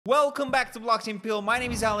Welcome back to Blockchain Pill. My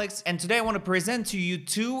name is Alex, and today I want to present to you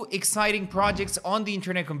two exciting projects on the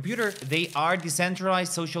internet computer. They are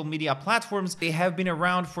decentralized social media platforms. They have been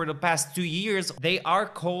around for the past 2 years. They are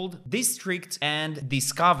called Distrikt and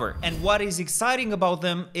DSCVR. And what is exciting about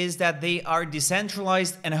them is that they are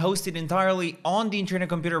decentralized and hosted entirely on the internet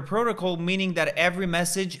computer protocol, meaning that every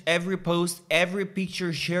message, every post, every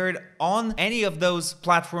picture shared on any of those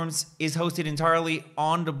platforms is hosted entirely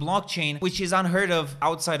on the blockchain, which is unheard of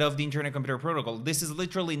outside of the internet computer protocol. This is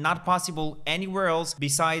literally not possible anywhere else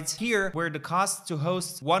besides here, where the cost to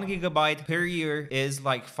host 1 gigabyte per year is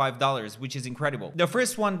like $5, which is incredible. The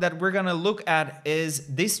first one that we're gonna look at is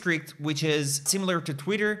Distrikt, which is similar to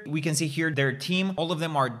Twitter. We can see here their team. All of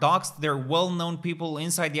them are doxed. They're well-known people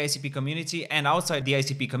inside the ICP community and outside the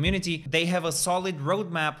ICP community. They have a solid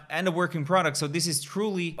roadmap and a working product. So this is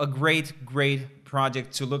truly a great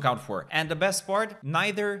project to look out for. And the best part,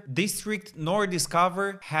 neither Distrikt nor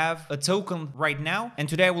DSCVR have a token right now. And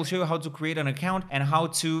today I will show you how to create an account and how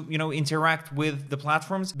to, interact with the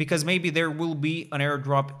platforms, because maybe there will be an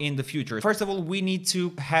airdrop in the future. First of all, we need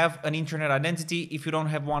to have an internet identity. If you don't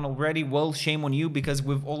have one already, well, shame on you, because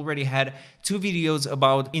we've already had 2 videos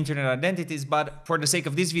about internet identities. But for the sake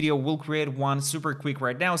of this video, we'll create one super quick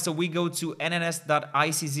right now. So we go to nns.ic0.app,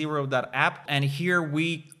 and here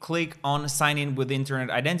we click on sign in with internet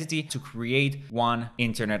identity to create one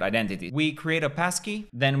internet identity. We create a passkey,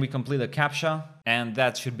 then we complete a CAPTCHA, and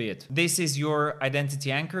that should be it. This is your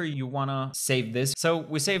identity anchor. You wanna save this. So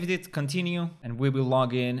we saved it, continue, and we will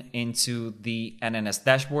log in into the NNS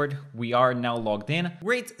dashboard. We are now logged in.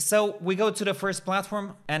 Great, so we go to the first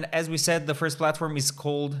platform, and as we said, the first platform is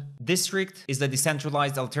called Distrikt, is the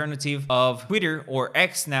decentralized alternative of Twitter, or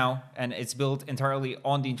X now, and it's built entirely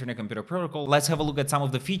on the internet computer protocol. Let's have a look at some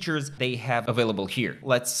of the features they have available here.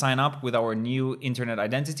 Let's sign up with our new internet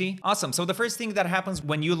identity. Awesome, so the first thing that happens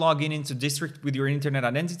when you log in into Distrikt with your internet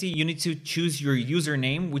identity, you need to choose your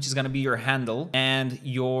username, which is going to be your handle, and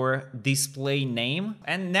your display name.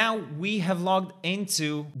 And now we have logged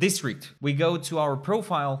into Distrikt. We go to our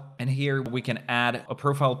profile, and here we can add a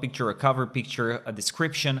profile picture, a cover picture, a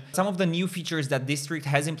description. Some of the new features that Distrikt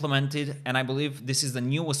has implemented, and I believe this is the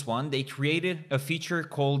newest one, they created a feature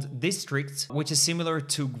called Districts, which is similar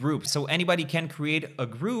to groups. So anybody can create a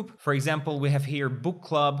group. For example, we have here Book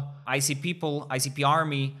Club, IC People, ICP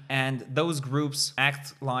Army, and those groups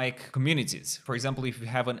act like communities. For example, if you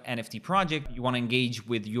have an NFT project, you want to engage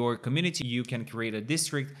with your community, you can create a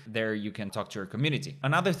district. There you can talk to your community.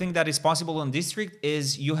 Another thing that is possible on Distrikt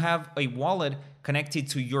is you have a wallet connected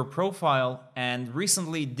to your profile, and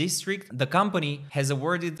recently Distrikt, the company, has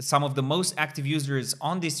awarded some of the most active users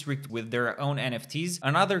on Distrikt with their own NFTs.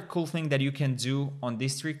 Another cool thing that you can do on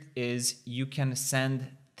Distrikt is you can send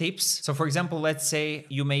tips. So for example, let's say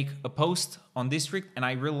you make a post on Distrikt and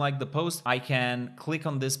I really like the post. I can click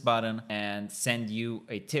on this button and send you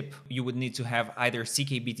a tip. You would need to have either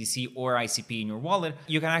CKBTC or ICP in your wallet.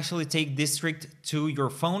 You can actually take Distrikt to your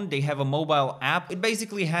phone. They have a mobile app. It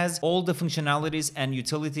basically has all the functionalities and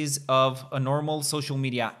utilities of a normal social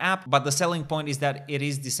media app, but the selling point is that it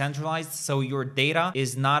is decentralized, so your data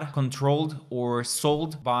is not controlled or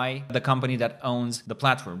sold by the company that owns the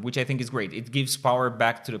platform, which I think is great. It gives power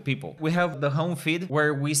back to the people. We have the home feed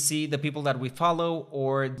where we see the people that we follow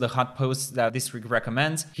or the hot posts that Distrikt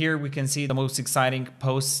recommends. Here we can see the most exciting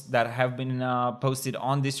posts that have been posted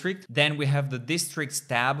on Distrikt. Then we have the Districts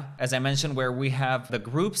tab, as I mentioned, where we have the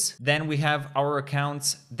groups. Then we have our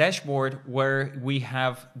accounts dashboard where we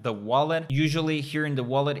have the wallet. Usually here in the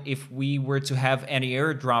wallet, if we were to have any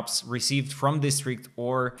airdrops received from Distrikt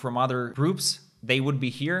or from other groups, they would be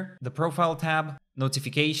here. The profile tab,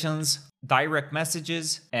 notifications, direct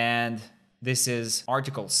messages, and this is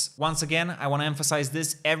articles. Once again, I want to emphasize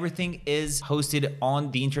this. Everything is hosted on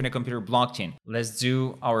the internet computer blockchain. Let's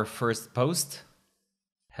do our first post.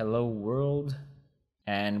 Hello world.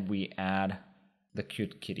 And we add the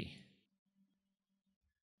cute kitty.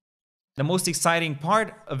 The most exciting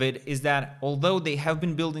part of it is that although they have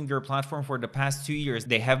been building their platform for the past 2 years,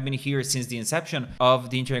 they have been here since the inception of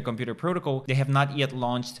the internet computer protocol, they have not yet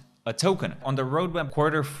launched a token. On the roadmap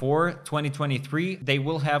Q4 2023, they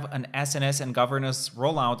will have an SNS and governance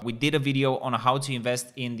rollout. We did a video on how to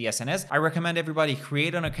invest in the SNS. I recommend everybody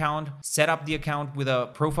create an account, set up the account with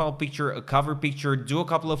a profile picture, a cover picture, do a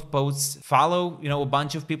couple of posts, follow, a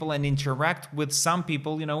bunch of people and interact with some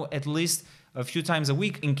people, at least a few times a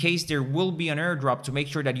week in case there will be an airdrop, to make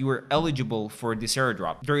sure that you are eligible for this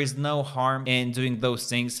airdrop. There is no harm in doing those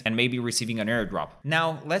things and maybe receiving an airdrop.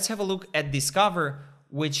 Now let's have a look at DSCVR.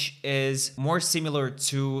 which is more similar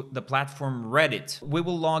to the platform Reddit. We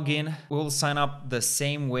will log in, we will sign up the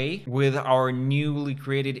same way with our newly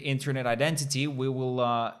created internet identity. We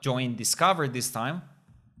will join Discover this time.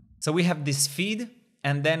 So we have this feed,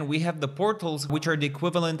 and then we have the portals, which are the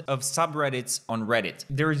equivalent of subreddits on Reddit.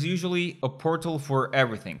 There is usually a portal for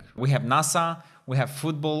everything. We have NASA, we have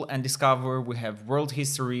football and Discover, we have world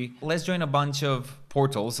history. Let's join a bunch of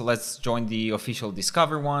portals. Let's join the official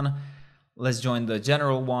Discover one. Let's join the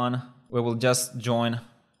general one. We will just join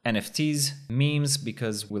NFTs, memes,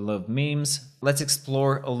 because we love memes. Let's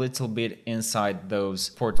explore a little bit inside those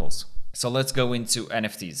portals. So let's go into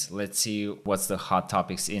NFTs. Let's see what's the hot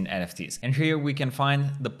topics in NFTs. And here we can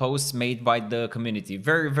find the posts made by the community.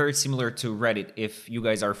 Very, very similar to Reddit if you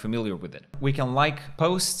guys are familiar with it. We can like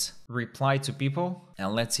posts, reply to people,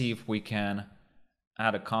 and let's see if we can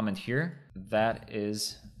add a comment here. That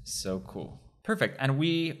is so cool. Perfect. And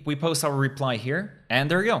we post our reply here,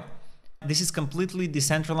 and there you go. This is completely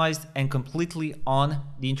decentralized and completely on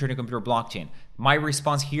the Internet Computer blockchain. My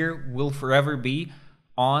response here will forever be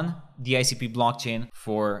on the ICP blockchain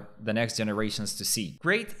for the next generations to see.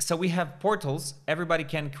 Great. So we have portals. Everybody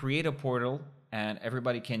can create a portal and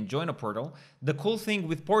everybody can join a portal. The cool thing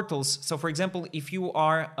with portals, so for example, if you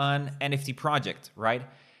are an NFT project, right?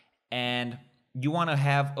 And you want to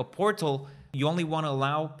have a portal, you only want to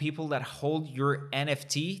allow people that hold your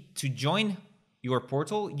NFT to join your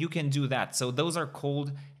portal, you can do that. So those are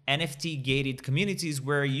called NFT gated communities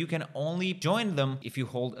where you can only join them if you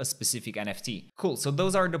hold a specific NFT. Cool. So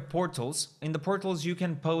those are the portals. In the portals, you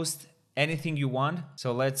can post anything you want.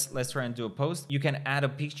 So let's try and do a post. You can add a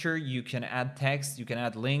picture, you can add text, you can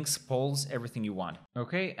add links, polls, everything you want.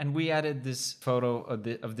 Okay. And we added this photo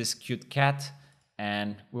of this cute cat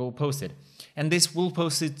and we'll post it. And this will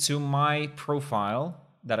post it to my profile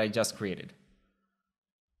that I just created.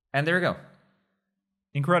 And there you go.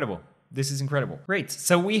 Incredible. This is incredible. Great.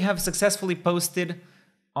 So we have successfully posted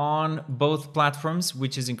on both platforms,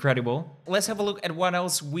 which is incredible. Let's have a look at what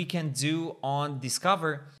else we can do on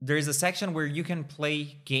Discover. There is a section where you can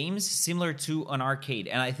play games similar to an arcade.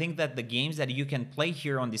 And I think that the games that you can play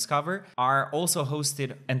here on Discover are also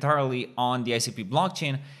hosted entirely on the ICP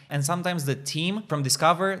blockchain. And sometimes the team from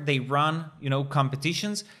Discover, they run,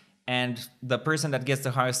 competitions. And the person that gets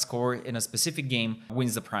the highest score in a specific game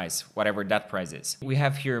wins the prize, whatever that prize is. We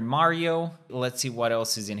have here Mario. Let's see what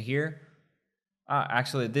else is in here.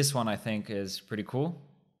 Actually, this one I think is pretty cool.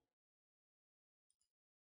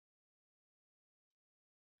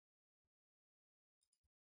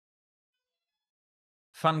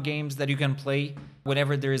 Fun games that you can play.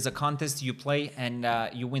 Whenever there is a contest, you play and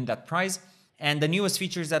you win that prize. And the newest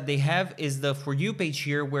features that they have is the For You page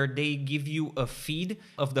here, where they give you a feed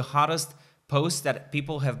of the hottest posts that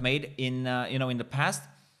people have made in the past.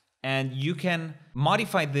 And you can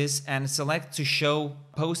modify this and select to show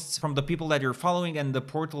posts from the people that you're following and the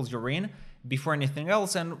portals you're in before anything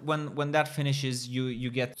else. And when that finishes,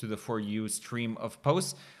 you get to the For You stream of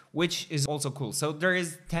posts, which is also cool. So there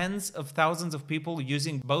is tens of thousands of people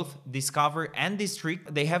using both Discover and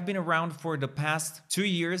Distrikt. They have been around for the past 2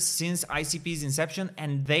 years since ICP's inception,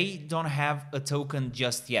 and they don't have a token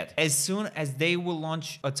just yet. As soon as they will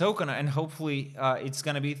launch a token, and hopefully it's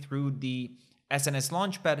gonna be through the SNS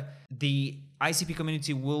Launchpad, the ICP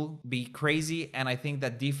community will be crazy, and I think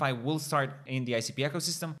that DeFi will start in the ICP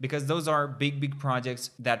ecosystem because those are big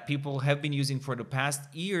projects that people have been using for the past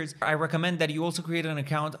years. I recommend that you also create an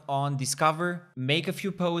account on Discover, make a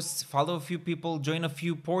few posts, follow a few people, join a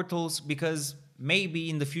few portals, because maybe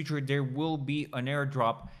in the future there will be an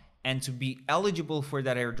airdrop, and to be eligible for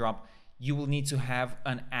that airdrop, you will need to have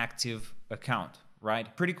an active account.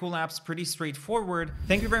 Right? Pretty cool apps, pretty straightforward.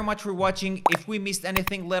 Thank you very much for watching. If we missed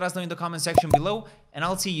anything, let us know in the comment section below, and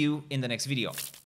I'll see you in the next video.